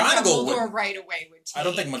 that's why I think McGonagall Dumbledore wouldn't. right away would take. I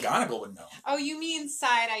don't think McGonagall would know. Oh, you mean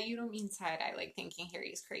side-eye. You don't mean side-eye, like, thinking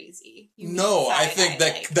Harry's crazy. You mean No, I side-eye, think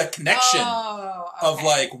that like, the connection of okay.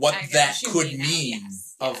 like what I get that you could mean now. mean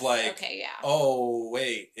Yes, of yes. like, okay, yeah. oh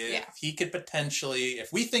wait, if Yeah. he could potentially,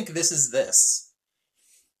 if we think this is this,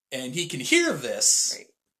 and he can hear this, Right.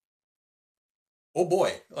 oh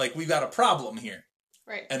boy, like we've got a problem here.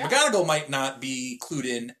 Right. And yeah. McGonagall might not be clued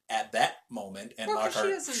in at that moment, and Well, 'cause she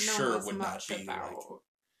Lockhart doesn't know sure as would not much be about like.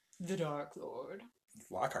 the Dark Lord.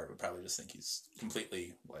 Lockhart would probably just think he's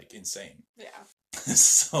completely like insane. Yeah.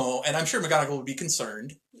 So, and I'm sure McGonagall would be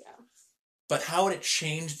concerned. Yeah. But how would it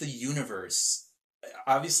change the universe?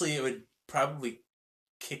 Obviously, it would probably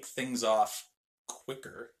kick things off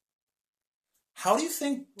quicker. How do you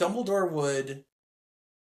think Dumbledore would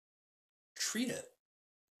treat it?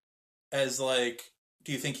 As like,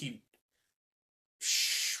 do you think he'd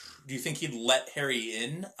let Harry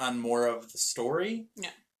in on more of the story? Yeah.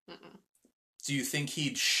 Mm-mm. Do you think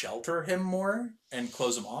he'd shelter him more and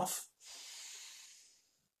close him off?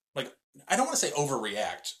 Like, I don't want to say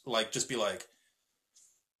overreact. Like, just be like,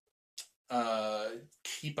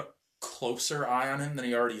 keep a closer eye on him than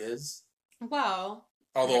he already is. Well,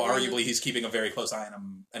 Although, Well, arguably, he's keeping a very close eye on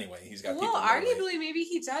him anyway. He's got well, people... that are, like- arguably, maybe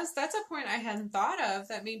he does. That's a point I hadn't thought of,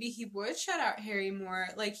 that maybe he would shut out Harry more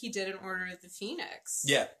like he did in Order of the Phoenix.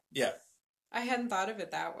 Yeah, yeah. I hadn't thought of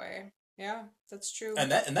it that way. Yeah, that's true.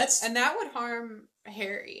 And that's... And that would harm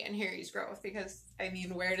Harry and Harry's growth, because, I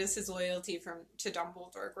mean, where does his loyalty to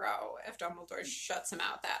Dumbledore grow if Dumbledore shuts him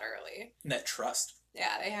out that early? and that trust.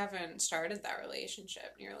 Yeah, they haven't started that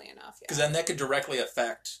relationship nearly enough yet. Because then that could directly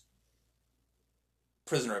affect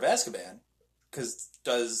prisoner of Azkaban, because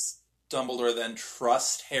does Dumbledore then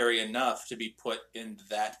trust Harry enough to be put in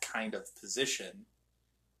that kind of position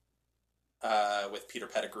with Peter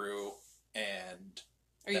Pettigrew and...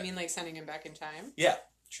 Or you mean like sending him back in time? Yeah.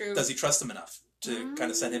 True. Does he trust him enough to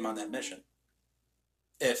kind of send him on that mission?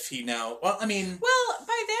 If he now... Well, I mean... Well,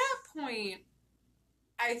 by that point,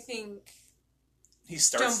 I think he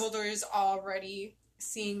starts... Dumbledore is already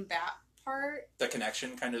seeing that part. The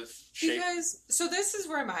connection kind of shape. Because, so this is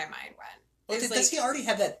where my mind went. Well, does he already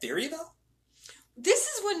have that theory, though? This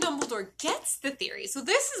is when Dumbledore gets the theory. So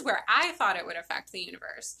this is where I thought it would affect the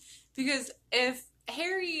universe. Because if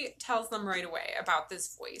Harry tells them right away about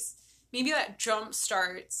this voice, maybe that jump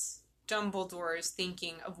starts Dumbledore's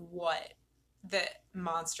thinking of what the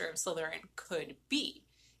monster of Slytherin could be.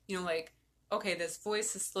 You know, like, okay, this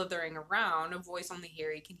voice is slithering around, a voice only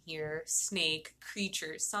Harry can hear, snake,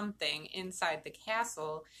 creature, something inside the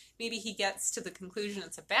castle. Maybe he gets to the conclusion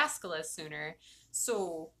it's a basilisk sooner.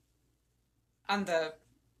 So, on the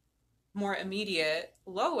more immediate,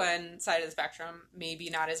 low-end side of the spectrum, maybe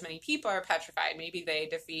not as many people are petrified. Maybe they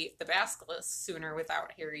defeat the basilisk sooner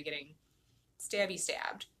without Harry getting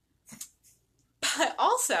stabbed. But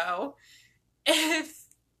also, if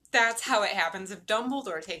that's how it happens, if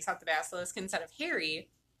Dumbledore takes out the basilisk instead of Harry,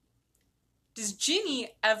 does Ginny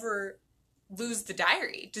ever lose the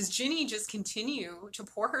diary? Does Ginny just continue to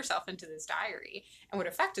pour herself into this diary? And what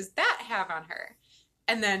effect does that have on her?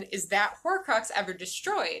 And then, is that Horcrux ever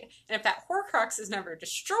destroyed? And if that Horcrux is never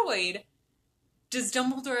destroyed, does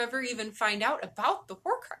Dumbledore ever even find out about the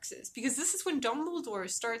Horcruxes? Because this is when Dumbledore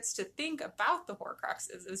starts to think about the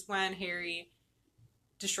Horcruxes, is when Harry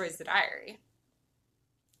destroys the diary.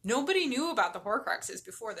 Nobody knew about the Horcruxes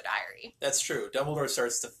before the diary. That's true. Dumbledore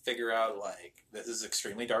starts to figure out, like, this is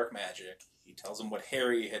extremely dark magic. He tells him what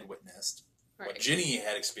Harry had witnessed, what Ginny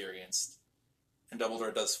had experienced. And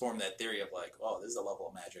Dumbledore does form that theory of, like, oh, this is a level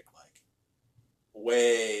of magic, like,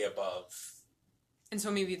 way above. And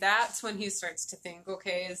so maybe that's when he starts to think,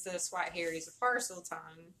 okay, is this why Harry's a parcel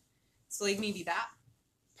tongue? So, like, maybe that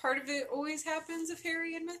part of it always happens if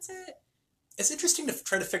Harry admits it. It's interesting to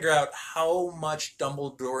try to figure out how much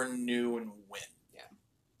Dumbledore knew and when. Yeah.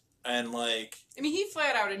 And, like... I mean, he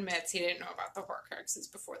flat out admits he didn't know about the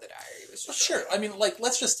Horcruxes before the diary was just... Sure. I mean, like,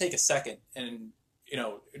 let's just take a second and... You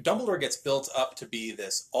know, Dumbledore gets built up to be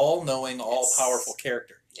this all-knowing, all-powerful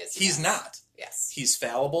character. Yes, he's not. Yes. He's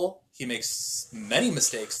fallible. He makes many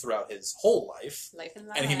mistakes throughout his whole life. Life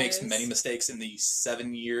and he makes many mistakes in the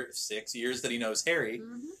 6 years that he knows Harry.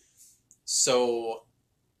 Mm-hmm. So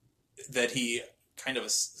that he kind of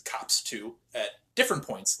cops to at different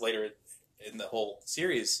points later in the whole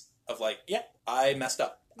series of like, yeah, I messed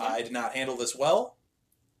up. Yeah. I did not handle this well,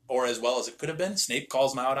 or as well as it could have been. Snape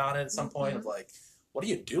calls him out on it at some point of like, what are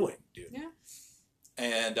you doing, dude? Yeah.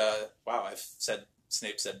 And, wow,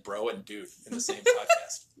 Snape said bro and dude in the same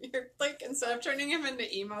podcast. You're like, instead of turning him into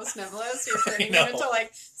emo Snivellus, you're turning him into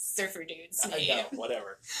like surfer dude Snape. I know,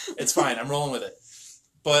 whatever. It's fine. I'm rolling with it.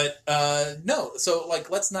 But, no. So, like,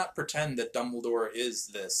 let's not pretend that Dumbledore is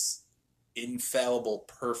this infallible,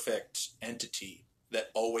 perfect entity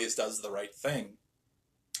that always does the right thing.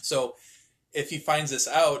 So, if he finds this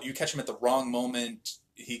out, you catch him at the wrong moment,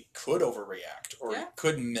 he could overreact or he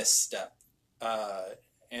could misstep.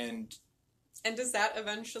 And does that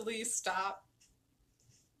eventually stop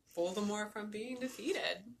Voldemort from being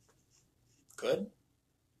defeated? Could.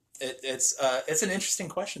 It's an interesting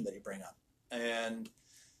question that you bring up. And,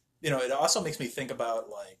 you know, it also makes me think about,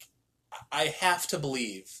 like, I have to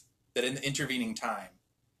believe that in the intervening time,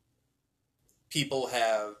 people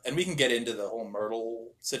have, and we can get into the whole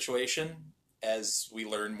Myrtle situation as we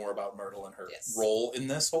learn more about Myrtle and her role in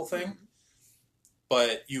this whole thing. Mm-hmm.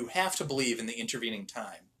 But you have to believe in the intervening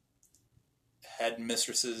time,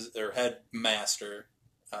 headmistresses, or headmaster,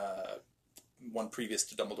 one previous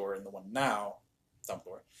to Dumbledore and the one now,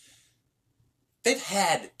 Dumbledore, they've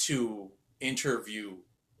had to interview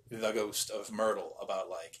the ghost of Myrtle about,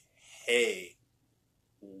 like, hey,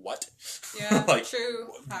 what? Yeah, like,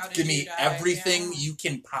 true. How did give me you die? everything you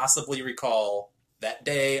can possibly recall that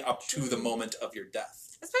day up to the moment of your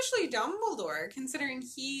death. Especially Dumbledore, considering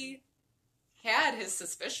he had his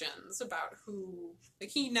suspicions about who...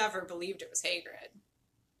 Like, he never believed it was Hagrid.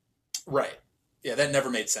 Right. Yeah, that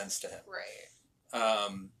never made sense to him.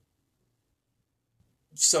 Right.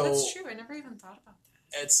 So... That's true, I never even thought about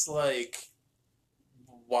that. It's like,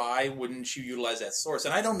 why wouldn't you utilize that source?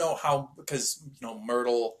 And I don't know how, because, you know,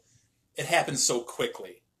 Myrtle, it happens so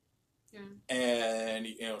quickly. Yeah. And,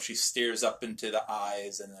 you know, she stares up into the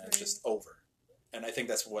eyes and then it's just over. And I think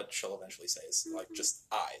that's what she'll eventually say is, like, just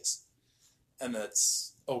eyes. and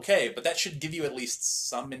that's okay. But that should give you at least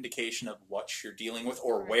some indication of what you're dealing with,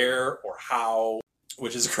 or where, or how,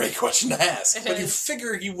 which is a great question to ask. It But you is.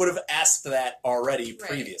 figure he would have asked that already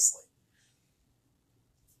previously.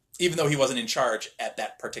 Even though he wasn't in charge at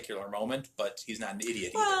that particular moment, but he's not an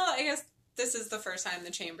idiot either. Well, I guess this is the first time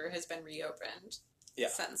the chamber has been reopened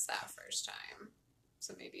since that first time.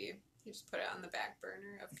 So maybe he just put it on the back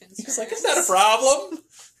burner of concerns. He's like, it's not a problem.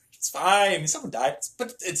 It's fine. Someone died.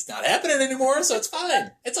 But it's not happening anymore, so it's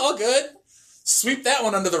fine. It's all good. Sweep that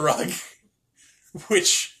one under the rug.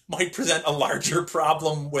 Which might present a larger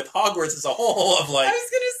problem with Hogwarts as a whole of like... I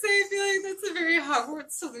was going to say, I feel like that's a very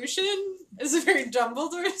Hogwarts solution. It's a very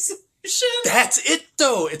Dumbledore solution. That's it,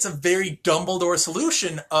 though. It's a very Dumbledore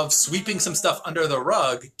solution of sweeping some stuff under the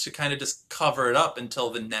rug to kind of just cover it up until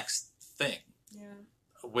the next thing. Yeah.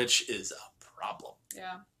 Which is a problem.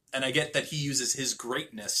 Yeah. And I get that he uses his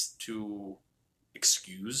greatness to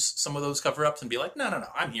excuse some of those cover-ups and be like, no,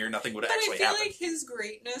 I'm here. Nothing would actually happen. But I feel like his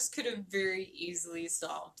greatness could have very easily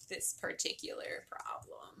solved this particular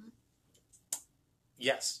problem.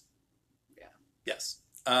 Yes. Yeah. Yes.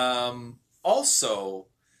 Also,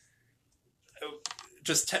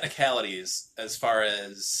 just technicalities as far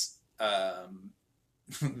as, I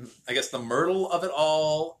guess the Myrtle of it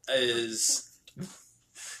all is...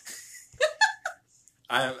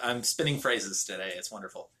 I'm spinning phrases today. It's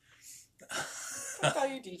wonderful. I call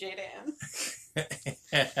you DJ Dan.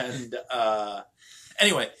 And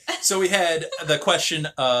anyway, so we had the question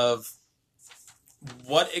of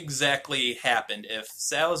what exactly happened if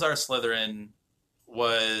Salazar Slytherin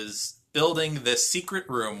was building this secret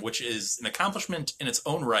room, which is an accomplishment in its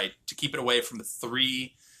own right, to keep it away from the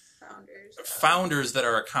three founders that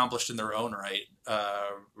are accomplished in their own right.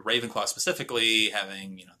 Ravenclaw specifically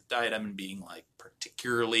having, the diadem and being like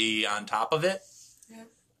particularly on top of it.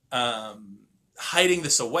 Yeah. Hiding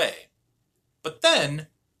this away. But then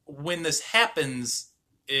when this happens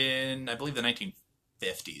in, I believe, the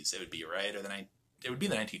 1950s, it would be, right? It would be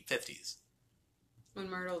the 1950s. When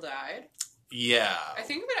Myrtle died? Yeah. I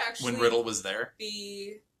think it would actually when Riddle was there.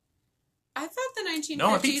 I thought the 1950s No,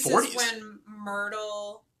 I think 40s. is when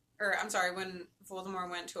when Voldemort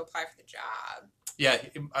went to apply for the job. Yeah,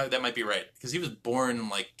 that might be right. Because he was born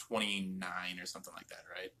like 29 or something like that,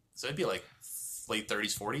 right? So it'd be like late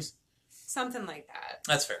 30s, 40s? Something like that.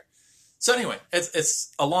 That's fair. So anyway,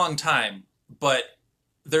 it's a long time, but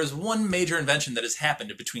there's one major invention that has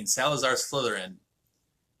happened between Salazar Slytherin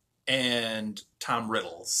and Tom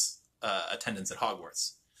Riddle's attendance at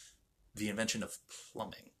Hogwarts. The invention of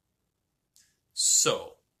plumbing.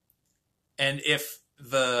 So, and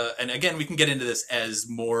again, we can get into this as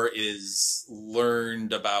more is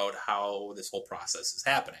learned about how this whole process is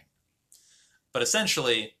happening. But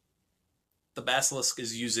essentially, the Basilisk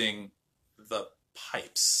is using the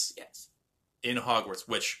pipes in Hogwarts,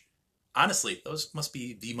 which, honestly, those must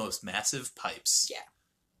be the most massive pipes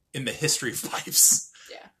in the history of pipes.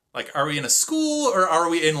 Yeah. Like, are we in a school, or are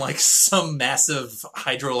we in, like, some massive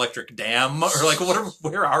hydroelectric dam? Or, like,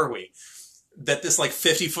 where are we? That this, like,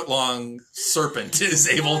 50-foot-long serpent is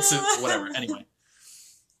able to... Whatever. Anyway.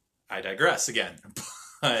 I digress again.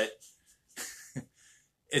 But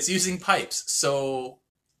it's using pipes, so...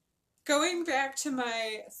 Going back to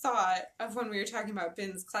my thought of when we were talking about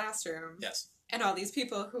Bin's classroom. Yes. And all these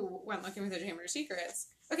people who went looking for the Chamber of Secrets.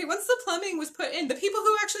 Okay, once the plumbing was put in, the people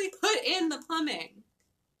who actually put in the plumbing,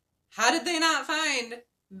 how did they not find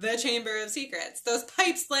the Chamber of Secrets? Those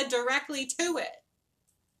pipes led directly to it.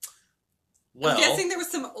 Well, I'm guessing there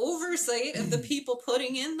was some oversight of the people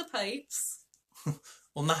putting in the pipes.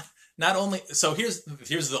 Well, not only... So here's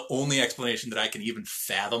the only explanation that I can even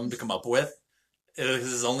fathom to come up with. This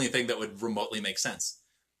is the only thing that would remotely make sense.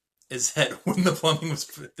 Is that when the plumbing was...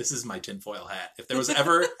 This is my tinfoil hat. If there was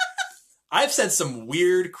ever... I've said some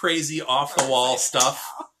weird, crazy, off-the-wall stuff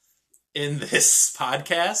in this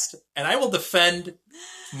podcast, and I will defend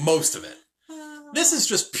most of it. This is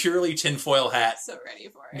just purely tinfoil hat. So ready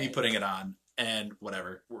for it. Me putting it on, and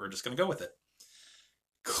whatever. We're just going to go with it.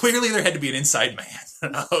 Clearly there had to be an inside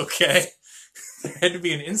man. Okay? There had to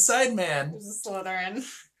be an inside man. It was a Slytherin.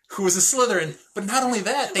 Who was a Slytherin, but not only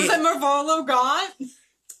that... Was it Marvolo Gaunt?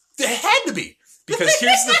 It had to be! Because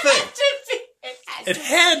here's the thing. It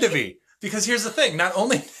had to be! Because here's the thing. Not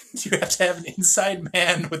only do you have to have an inside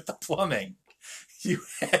man with the plumbing, you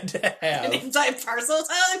had to have... An inside parcel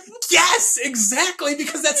tongue? Yes! Exactly!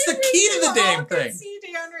 Because that's the key to the damn thing! See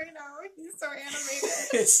Dan right now. He's so animated.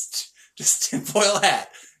 It's just tinfoil hat.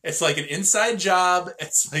 It's like an inside job.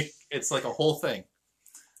 It's like a whole thing.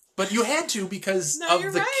 But you had to because of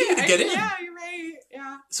the key to get in. Yeah, you're right.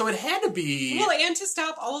 Yeah. So it had to be... Well, and to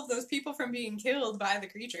stop all of those people from being killed by the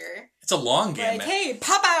creature. It's a long game, Like, man. hey,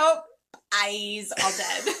 pop out! Eyes all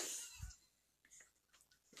dead.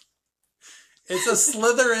 It's a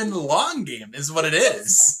Slytherin long game, is what it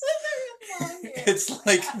is. It's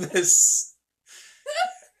like this...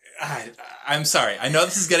 I'm sorry. I know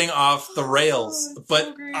this is getting off the rails, but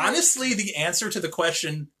so great. honestly, the answer to the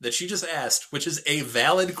question that she just asked, which is a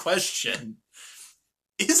valid question,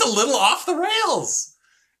 is a little off the rails.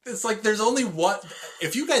 It's like there's only one...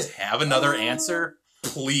 If you guys have another answer,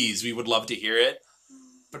 please, we would love to hear it.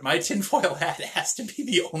 But my tinfoil hat has to be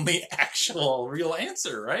the only actual real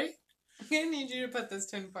answer, right? I'm gonna need you to put this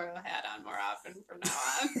tinfoil hat on more often from now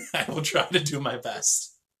on. I will try to do my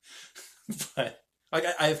best. But like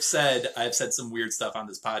I've said some weird stuff on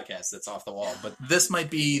this podcast that's off the wall, but this might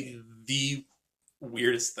be the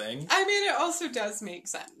weirdest thing. I mean, it also does make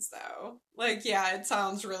sense, though. Like, yeah, it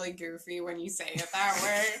sounds really goofy when you say it that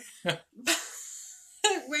way.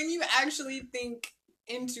 But when you actually think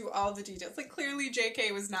into all the details, like, clearly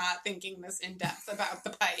JK was not thinking this in depth about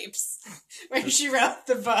the pipes when she wrote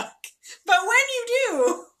the book. But when you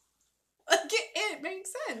do, like, it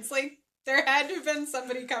makes sense. Like, there had to have been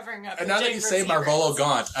somebody covering up. And now that you say Marvolo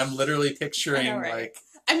Gaunt, I'm literally picturing, I know, right? like...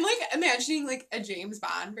 I'm, like, imagining, like, a James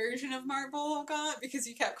Bond version of Marvolo Gaunt, because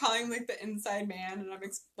you kept calling, like, the inside man, and I'm,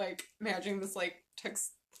 like, imagining this, like,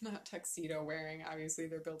 not tuxedo wearing, obviously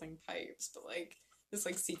they're building pipes, but, like, this,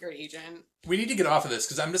 like, secret agent. We need to get off of this,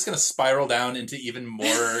 because I'm just going to spiral down into even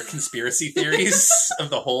more conspiracy theories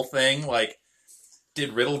of the whole thing. Like,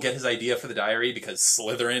 did Riddle get his idea for the diary because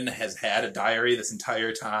Slytherin has had a diary this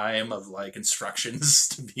entire time of, like, instructions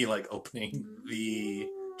to be, like, opening the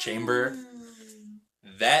chamber?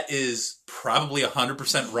 That is probably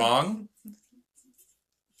 100% wrong.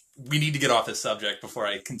 We need to get off this subject before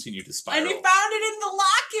I continue to spiral. And he found it in the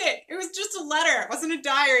locket! It was just a letter. It wasn't a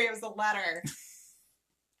diary, it was a letter.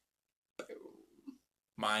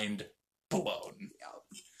 Mind blown.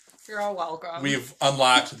 Yep. You're all welcome. We've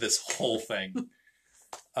unlocked this whole thing.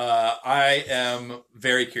 I am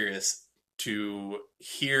very curious to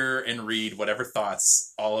hear and read whatever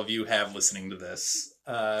thoughts all of you have listening to this.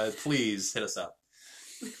 Please hit us up.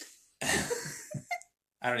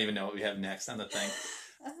 I don't even know what we have next on the thing.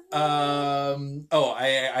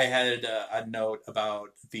 I had a note about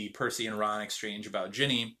the Percy and Ron exchange about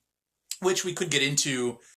Ginny, which we could get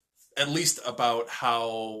into, at least about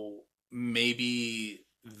how maybe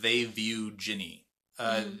they view Ginny.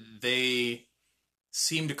 They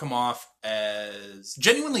seem to come off as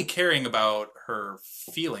genuinely caring about her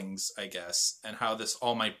feelings, I guess, and how this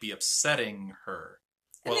all might be upsetting her.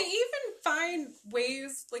 And they even find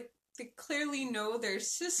ways, like, they clearly know their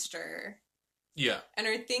sister. Yeah. And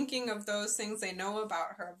are thinking of those things they know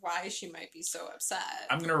about her, why she might be so upset.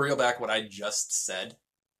 I'm going to reel back what I just said,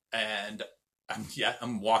 and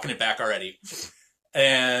I'm walking it back already.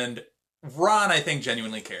 And Ron, I think,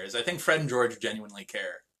 genuinely cares. I think Fred and George genuinely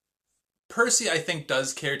care. Percy, I think,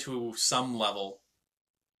 does care to some level.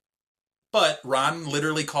 But Ron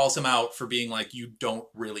literally calls him out for being like, you don't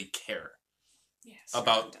really care. Yes,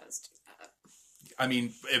 about... Ron does do that. I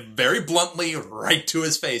mean, very bluntly, right to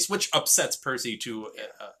his face, which upsets Percy to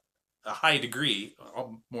a high degree,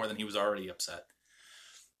 more than he was already upset.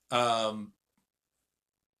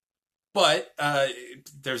 But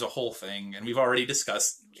there's a whole thing, and we've already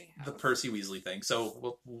discussed the Percy Weasley thing,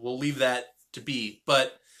 so we'll leave that to be.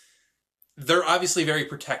 But they're obviously very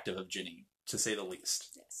protective of Ginny, to say the least.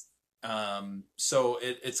 Yes. So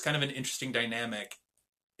it's kind of an interesting dynamic,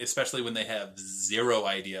 especially when they have zero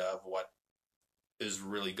idea of what is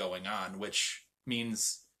really going on, which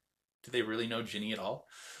means, do they really know Ginny at all?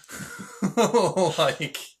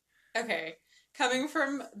 Like, okay, coming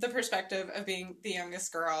from the perspective of being the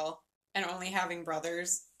youngest girl and only having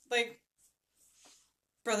brothers, like,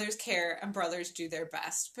 brothers care and brothers do their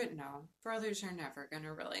best, but no, brothers are never going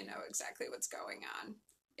to really know exactly what's going on.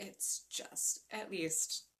 It's just, at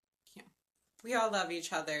least, you know, we all love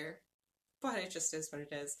each other, but it just is what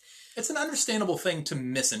it is. It's an understandable thing to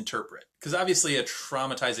misinterpret, because obviously a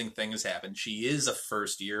traumatizing thing has happened. She is a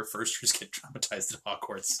first year. First years get traumatized at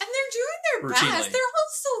Hogwarts. And they're doing their routinely. best. They're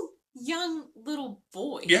also young little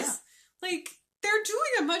boys. Yeah. Like, they're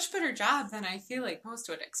doing a much better job than I feel like most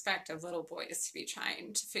would expect of little boys to be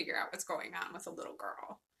trying to figure out what's going on with a little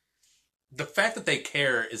girl. The fact that they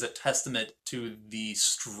care is a testament to the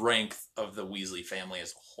strength of the Weasley family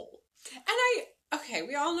as a whole. And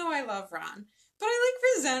we all know I love Ron, but I,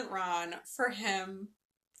 like, resent Ron for him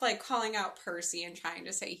like calling out Percy and trying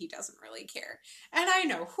to say he doesn't really care. And I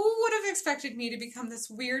know, who would have expected me to become this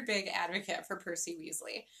weird big advocate for Percy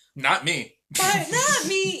Weasley? Not me. But not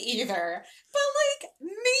me either. But like,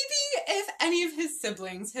 maybe if any of his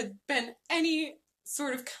siblings had been any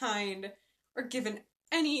sort of kind or given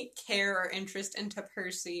any care or interest into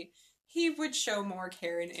Percy, he would show more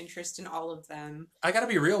care and interest in all of them. I gotta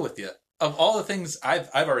be real with you. Of all the things I've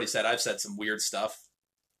already said, I've said some weird stuff,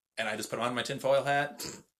 and I just put on my tinfoil hat.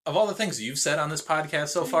 Of all the things you've said on this podcast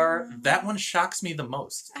so far, that one shocks me the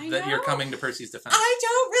most. That you're coming to Percy's defense. I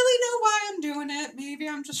don't really know why I'm doing it. Maybe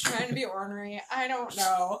I'm just trying to be ornery. I don't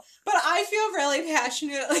know. But I feel really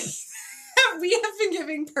passionately that we have been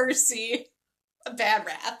giving Percy a bad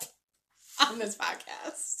rap on this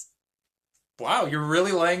podcast. Wow, you're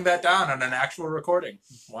really laying that down on an actual recording.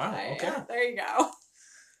 Wow, okay. Yeah, there you go.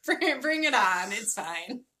 Bring it on. It's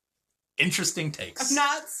fine. Interesting takes. I'm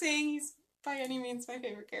not saying he's by any means my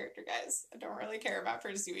favorite character, guys. I don't really care about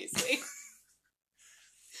Percy Weasley.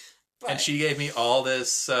 And she gave me all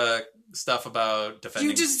this stuff about defending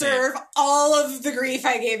You deserve Snape. all of the grief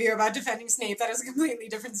I gave you about defending Snape. That is a completely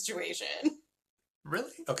different situation.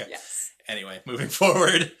 Really? Okay. Yes. Anyway, moving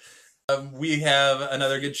forward. We have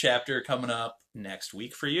another good chapter coming up next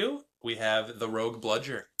week for you. We have The Rogue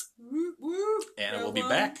Bludger. Woo, woo. And we'll be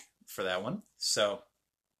back for that one. So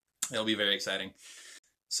it'll be very exciting.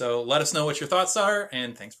 So let us know what your thoughts are,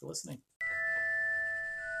 and thanks for listening.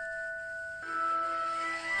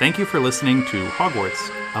 Thank you for listening to Hogwarts,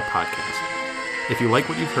 a podcast. If you like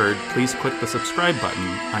what you've heard, please click the subscribe button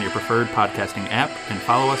on your preferred podcasting app and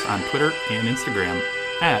follow us on Twitter and Instagram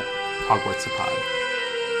at Hogwarts a Pod.